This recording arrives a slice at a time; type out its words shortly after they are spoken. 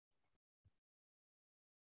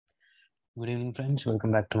Good evening, friends.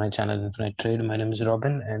 Welcome back to my channel, Infinite Trade. My name is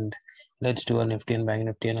Robin, and let's do a Nifty and Bank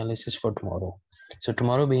Nifty analysis for tomorrow. So,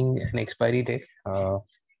 tomorrow being an expiry day,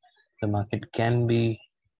 the market can be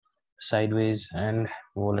sideways and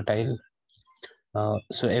volatile.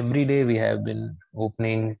 So, every day we have been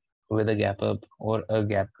opening with a gap up or a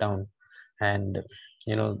gap down, and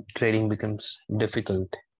trading becomes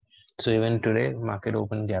difficult. So, even today, market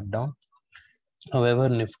opened gap down. However,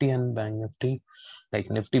 Nifty and Bank Nifty, like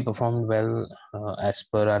Nifty performed well as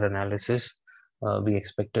per our analysis. We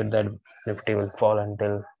expected that Nifty will fall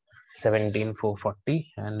until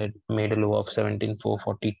 17,440 and it made a low of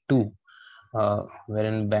 17,442.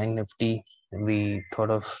 Wherein Bank Nifty, we thought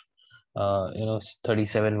of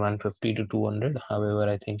 37,150 to 200. However,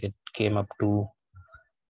 I think it came up to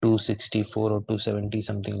 264 or 270,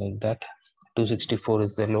 something like that. 264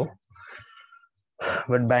 is the low,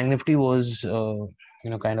 but Bank Nifty was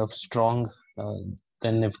kind of strong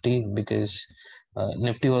than Nifty because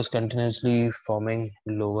Nifty was continuously forming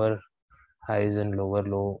lower highs and lower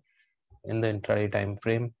low in the intraday time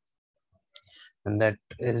frame, and that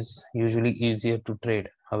is usually easier to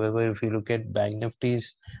trade. However, if you look at Bank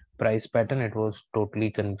Nifty's price pattern, it was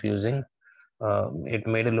totally confusing. It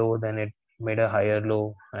made a low, then it made a higher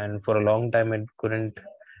low, and for a long time it couldn't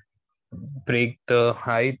break the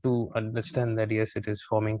high to understand that yes, it is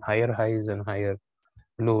forming higher highs and higher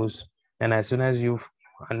lows. And as soon as you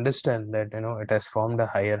understand that it has formed a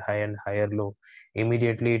higher high and higher low,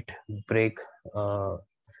 immediately uh,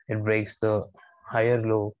 it breaks the higher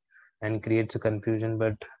low and creates a confusion.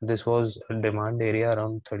 But this was a demand area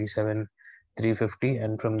around 37,350,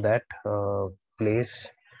 and from that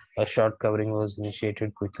place a short covering was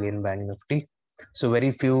initiated quickly in Bank Nifty. So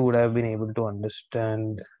very few would have been able to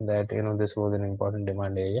understand that this was an important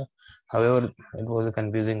demand area. However, it was a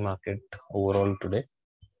confusing market overall today.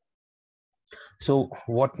 So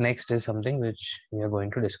what next is something which we are going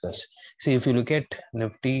to discuss. See, if you look at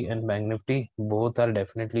Nifty and Bank Nifty, both are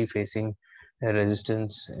definitely facing a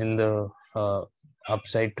resistance in the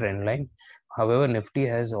upside trend line. However, Nifty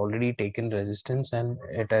has already taken resistance and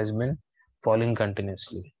it has been falling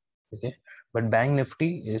continuously. Okay, but Bank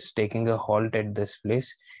Nifty is taking a halt at this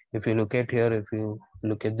place. If you look at here, if you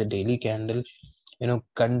look at the daily candle,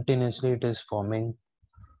 continuously it is forming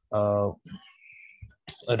uh,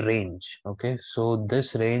 a range. Okay, so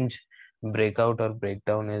this range breakout or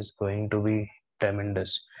breakdown is going to be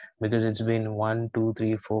tremendous because it's been 1 2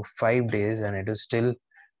 3 4 5 days and it is still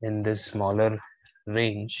in this smaller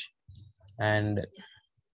range, and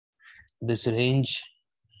this range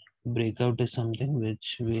breakout is something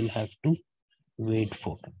which we'll have to wait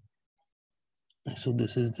for. So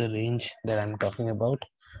this is the range that I'm talking about.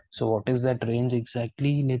 So what is that range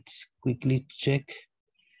exactly? Let's quickly check.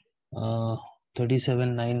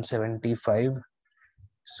 37,975.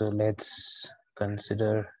 So let's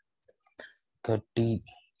consider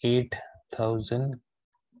 38,000,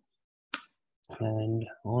 and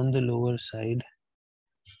on the lower side,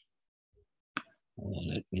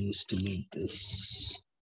 let me just delete this.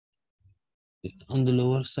 On the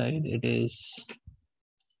lower side, it is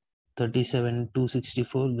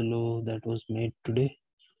 37,264, the low that was made today.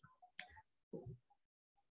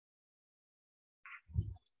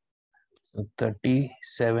 So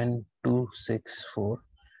 37,264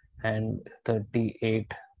 and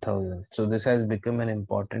 38,000. So this has become an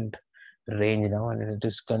important range now, and it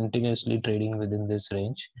is continuously trading within this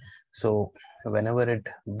range. So whenever it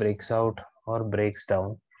breaks out or breaks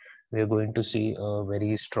down, we are going to see a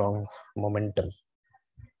very strong momentum.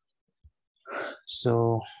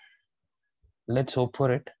 So let's hope for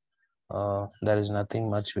it. There is nothing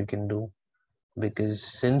much we can do because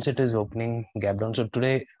since it is opening gap down. So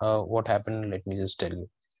today what happened, let me just tell you.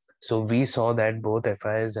 So we saw that both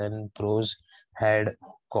FIs and pros had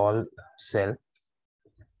call sell,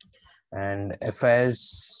 and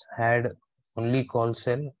FIs had only call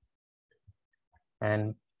sell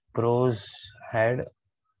and pros had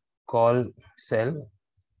call sell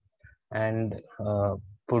and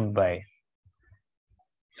put buy.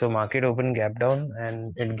 So market opened gap down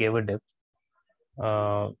and it gave a dip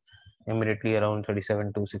immediately around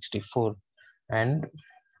 37,264, and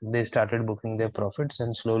they started booking their profits,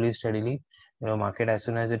 and slowly steadily market, as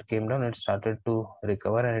soon as it came down, it started to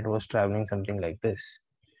recover and it was traveling something like this.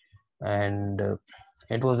 And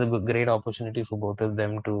it was a great opportunity for both of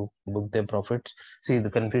them to book their profits. See, the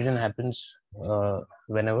confusion happens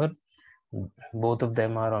whenever both of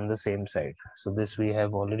them are on the same side. So this we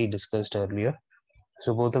have already discussed earlier.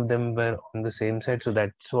 So both of them were on the same side. So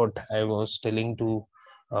that's what I was telling to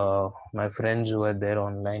my friends who were there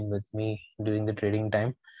online with me during the trading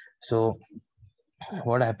time. So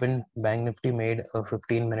what happened, Bank Nifty made a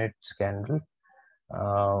 15-minute candle,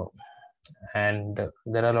 uh, and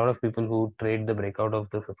there are a lot of people who trade the breakout of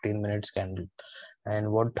the 15-minute candle.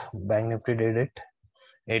 And what Bank Nifty did,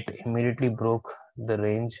 it immediately broke the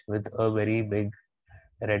range with a very big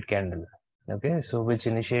red candle. Okay, so which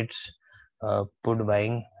initiates put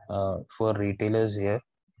buying for retailers here.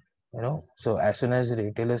 So as soon as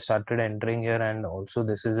retailers started entering here, and also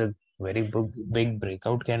this is a very big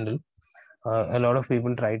breakout candle, a lot of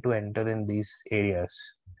people try to enter in these areas,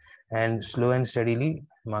 and slow and steadily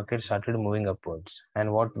market started moving upwards.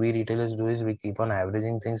 And what we retailers do is we keep on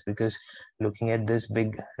averaging things, because looking at this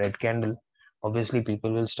big red candle, obviously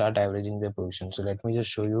people will start averaging their position. So let me just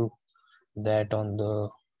show you that on the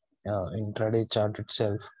intraday chart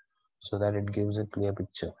itself, so that it gives a clear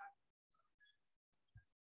picture.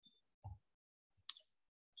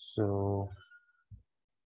 So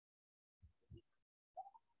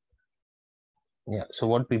yeah, so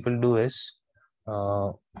what people do is,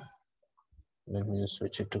 let me just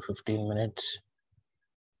switch it to 15 minutes.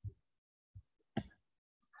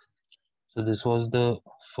 So this was the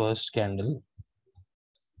first candle.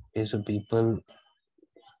 Okay, so people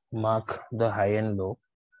mark the high and low,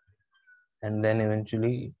 and then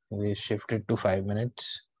eventually we shift it to 5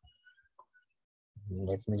 minutes.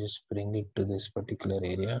 Let me just bring it to this particular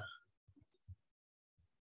area.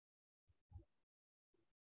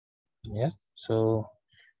 Yeah, so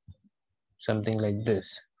something like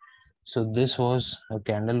this. So this was a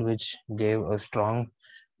candle which gave a strong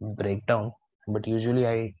breakdown, but usually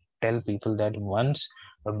I tell people that once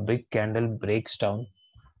a big candle breaks down,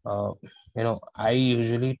 I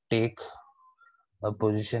usually take a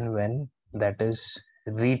position when that is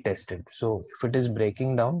retested. So if it is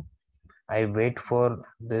breaking down, I wait for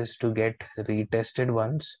this to get retested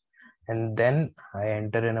once, and then I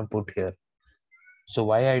enter in a put here. So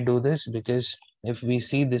why I do this? Because if we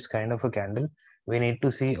see this kind of a candle, we need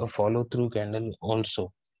to see a follow through candle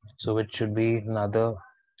also. So it should be another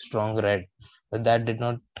strong red, but that did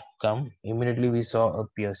not come. Immediately we saw a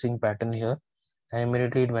piercing pattern here, and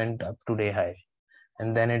immediately it went up to day high,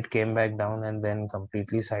 and then it came back down, and then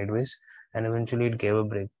completely sideways, and eventually it gave a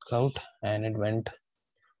breakout and it went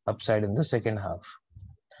upside in the second half.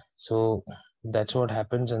 So that's what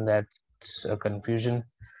happens, and that's a confusion.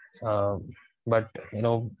 uh, but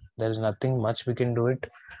there's nothing much we can do it.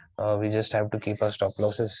 We just have to keep our stop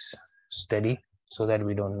losses steady, so that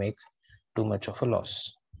we don't make too much of a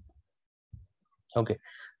loss. Okay,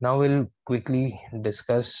 now we'll quickly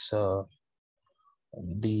discuss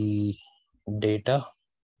the data.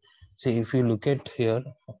 See, if you look at here,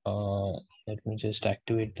 let me just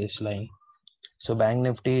activate this line. So Bank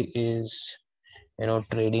Nifty is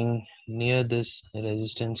trading near this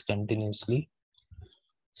resistance continuously.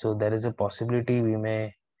 So there is a possibility we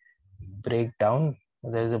may break down.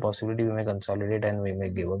 There is a possibility we may consolidate, and we may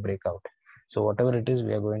give a breakout. So whatever it is,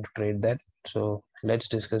 we are going to trade that. So let's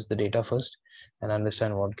discuss the data first and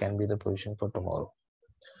understand what can be the position for tomorrow.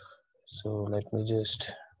 So let me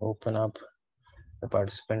just open up the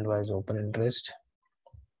participant wise open interest.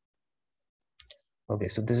 Okay,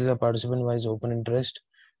 so this is a participant wise open interest.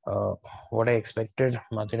 What I expected,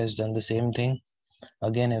 market has done the same thing.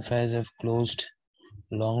 Again, FIs have closed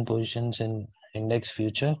long positions in index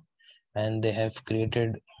future, and they have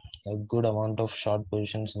created a good amount of short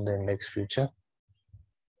positions in the index future.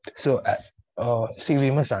 So see,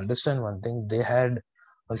 we must understand one thing. They had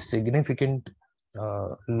a significant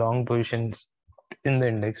long positions in the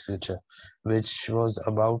index future, which was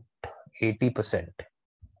about 80%.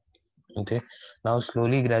 Okay, now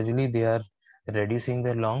slowly gradually they are reducing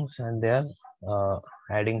their longs, and they are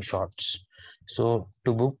adding shorts. So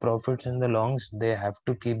to book profits in the longs, they have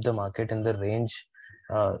to keep the market in the range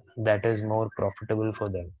that is more profitable for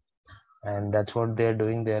them, and that's what they're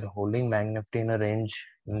doing. They're holding Bank Nifty in a range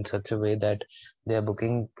in such a way that they're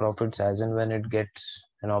booking profits as and when it gets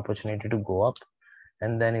an opportunity to go up,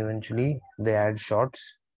 and then eventually they add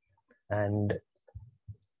shorts, and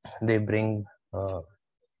they bring a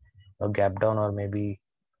gap down, or maybe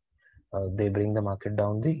they bring the market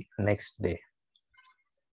down the next day.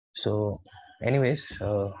 So anyways,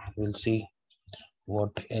 we'll see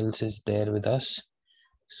what else is there with us.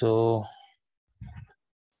 So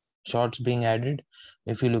shorts being added.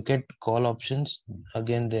 If you look at call options,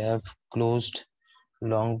 again they have closed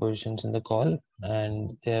long positions in the call,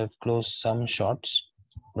 and they have closed some shorts,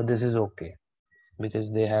 but this is okay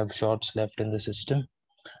because they have shorts left in the system.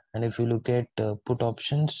 And if you look at put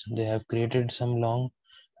options, they have created some long,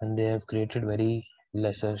 and they have created very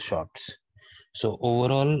lesser shorts. So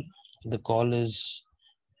overall the call is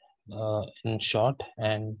in short,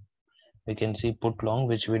 and we can see put long,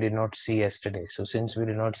 which we did not see yesterday. So since we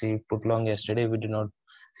did not see put long yesterday, we did not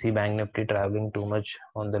see Bank Nifty traveling too much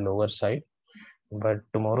on the lower side. But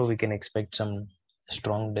tomorrow we can expect some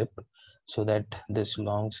strong dip so that this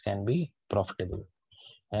longs can be profitable.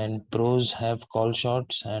 And pros have call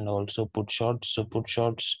shorts and also put shorts. So put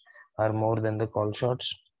shorts are more than the call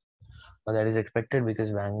shorts. But that is expected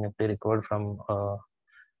because Bank Nifty recovered from a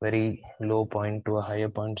very low point to a higher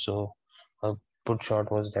point. So a put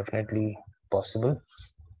short was definitely possible.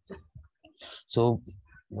 So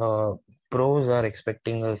pros are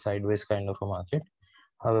expecting a sideways kind of a market.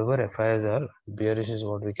 However, FIs are bearish is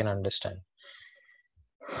what we can understand.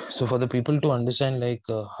 So for the people to understand like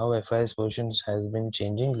how FIS positions has been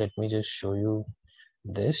changing, let me just show you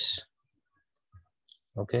this.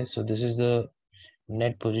 Okay, so this is the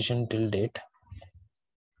net position till date.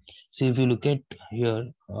 See, if you look at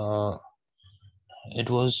here, it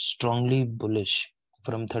was strongly bullish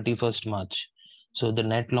from 31st March. So the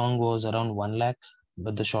net long was around 1 lakh,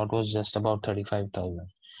 but the short was just about 35,000.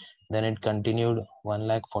 Then it continued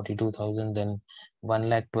 1,42,000, then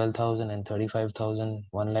 1,12,000 and 35,000,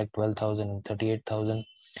 1,12,000 and 38,000.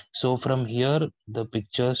 So from here, the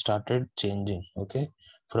picture started changing. Okay,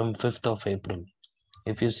 from 5th of April.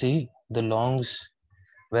 If you see, the longs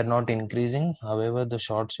were not increasing, however, the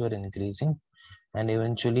shorts were increasing, and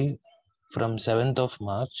eventually from 7th of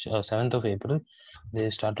March, 7th of April, they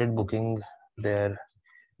started booking their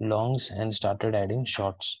longs and started adding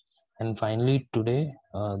shorts. And finally today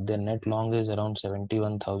the net long is around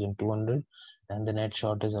 71,200 and the net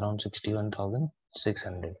short is around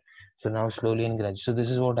 61,600. So now slowly and gradually, so this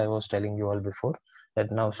is what I was telling you all before,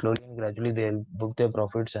 that now slowly and gradually they'll book their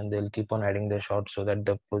profits and they'll keep on adding their shorts so that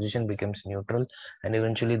the position becomes neutral, and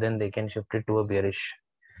eventually then they can shift it to a bearish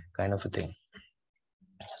kind of a thing.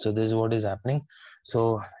 So this is what is happening.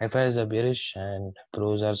 So FIs are bearish and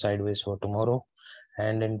pros are sideways for tomorrow.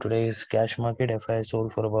 And in today's cash market, FI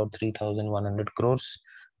sold for about 3,100 crores.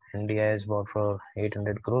 And DI is bought for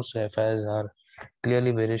 800 crores. So FIs are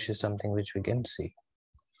clearly bearish is something which we can see.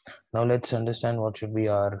 Now let's understand what should be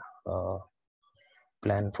our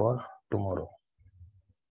plan for tomorrow.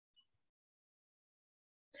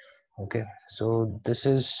 Okay, so this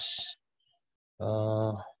is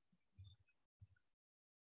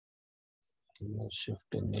let's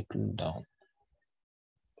shift a little down.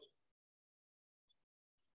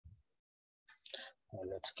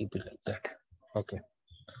 Let's keep it like that. Okay,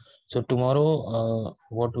 so tomorrow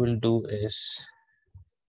what we'll do is,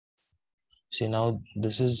 see, now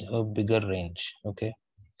this is a bigger range. Okay,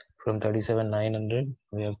 from 37,900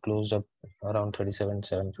 we have closed up around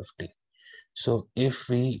 37,750. So if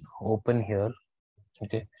we open here,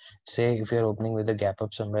 okay, say if you're opening with a gap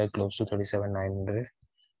up somewhere close to 37,900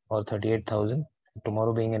 or 38,000,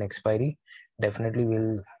 tomorrow being an expiry, definitely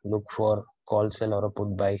we'll look for call, sell or a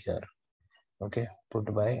put buy here. Okay, put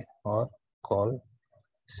buy or call,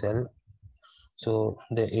 sell. So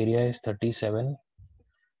the area is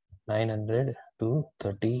 37,900 to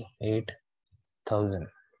 38,000.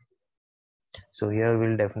 So here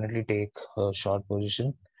we'll definitely take a short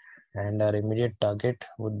position, and our immediate target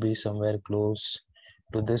would be somewhere close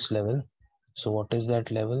to this level. So what is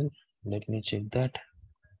that level? Let me check that.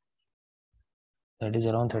 That is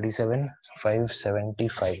around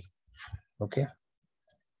 37,575. Okay,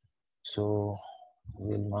 so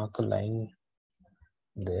we'll mark a line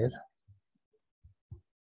there.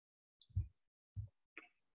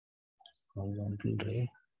 Horizontal ray.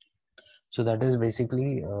 So that is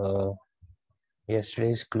basically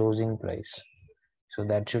yesterday's closing price. So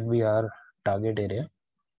that should be our target area.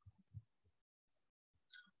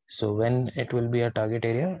 So when it will be a target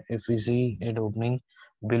area, if we see it opening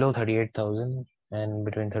below 38,000 and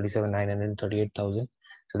between 37,900 and 38,000,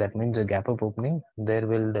 so that means a gap up opening, there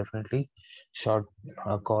will definitely short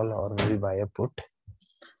a call or maybe buy a put,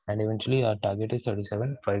 and eventually our target is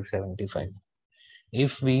 37,575.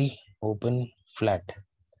 If we open flat,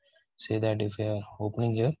 say that if we are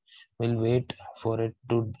opening here, we'll wait for it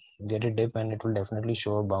to get a dip and it will definitely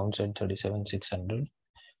show a bounce at 37,600.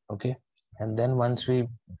 Okay, and then once we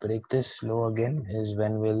break this low again is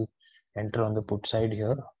when we'll enter on the put side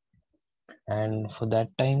here, and for that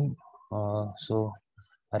time so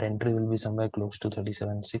our entry will be somewhere close to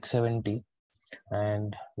 37,670,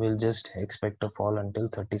 and we'll just expect a fall until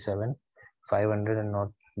 37,500 and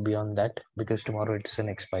not beyond that, because tomorrow it's an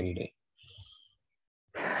expiry day.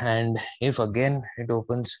 And if again it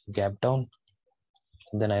opens gap down,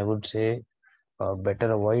 then I would say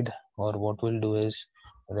better avoid, or what we'll do is,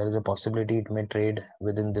 there is a possibility it may trade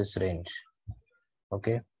within this range.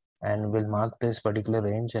 Okay, and we'll mark this particular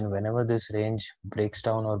range, and whenever this range breaks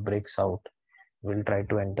down or breaks out, we'll try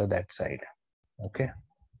to enter that side. Okay,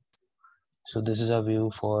 so this is our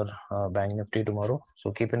view for Bank Nifty tomorrow.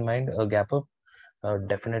 So keep in mind a gap up,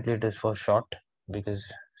 definitely it is for short,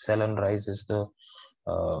 because sell and rise is the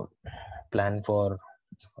plan for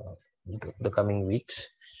the coming weeks.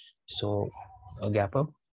 So a gap up,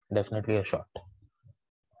 definitely a short.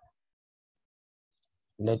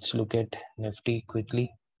 Let's look at Nifty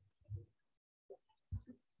quickly.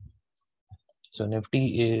 So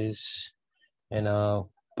Nifty is in a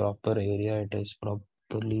proper area. It is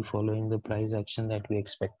properly following the price action that we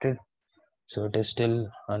expected. So it is still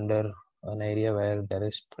under an area where there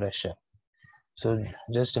is pressure. So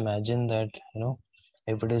just imagine that,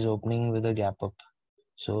 if it is opening with a gap up.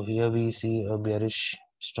 So here we see a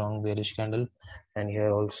strong bearish candle, and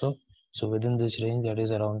here also. So within this range, that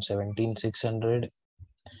is around 17,600.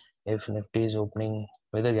 If Nifty is opening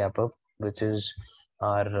with a gap up, which is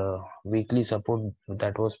our weekly support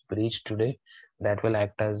that was breached today, that will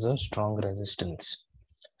act as a strong resistance.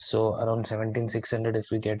 So around 17,600,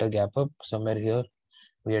 if we get a gap up somewhere here,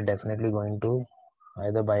 we are definitely going to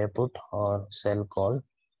either buy a put or sell call.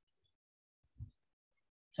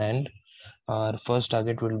 And our first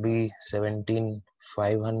target will be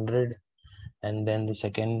 17,500, and then the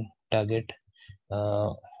second target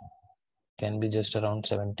can be just around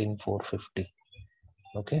 17,450.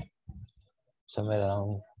 Okay, somewhere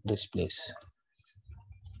around this place.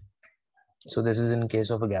 So this is in case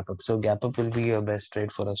of a gap up. So gap up will be a best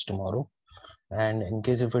trade for us tomorrow. And in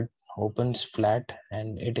case if it opens flat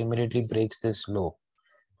and it immediately breaks this low,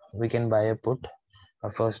 we can buy a put. Our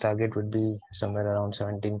first target would be somewhere around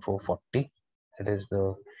 17,440. It is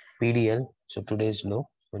the PDL. So today's low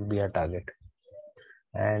will be our target.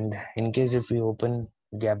 And in case if we open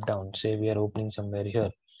gap down, say we are opening somewhere here,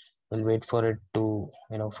 we'll wait for it to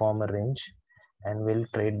form a range, and we'll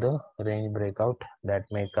trade the range breakout that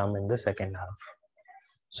may come in the second half.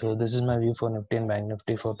 So this is my view for Nifty and Bank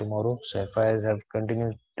Nifty for tomorrow. So FIs have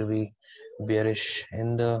continued to be bearish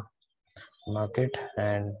in the market,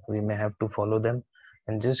 and we may have to follow them.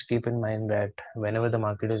 And just keep in mind that whenever the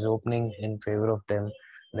market is opening in favor of them,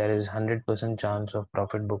 there is 100% chance of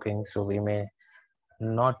profit booking. So we may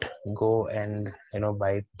not go and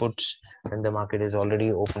buy puts when the market is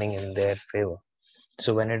already opening in their favor.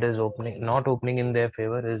 So when it is not opening in their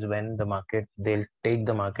favor is when they'll take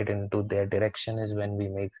the market into their direction, is when we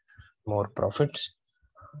make more profits.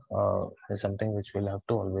 Is something which we'll have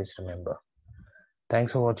to always remember.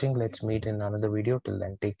 Thanks for watching. Let's meet in another video. Till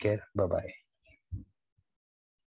then, take care. Bye bye.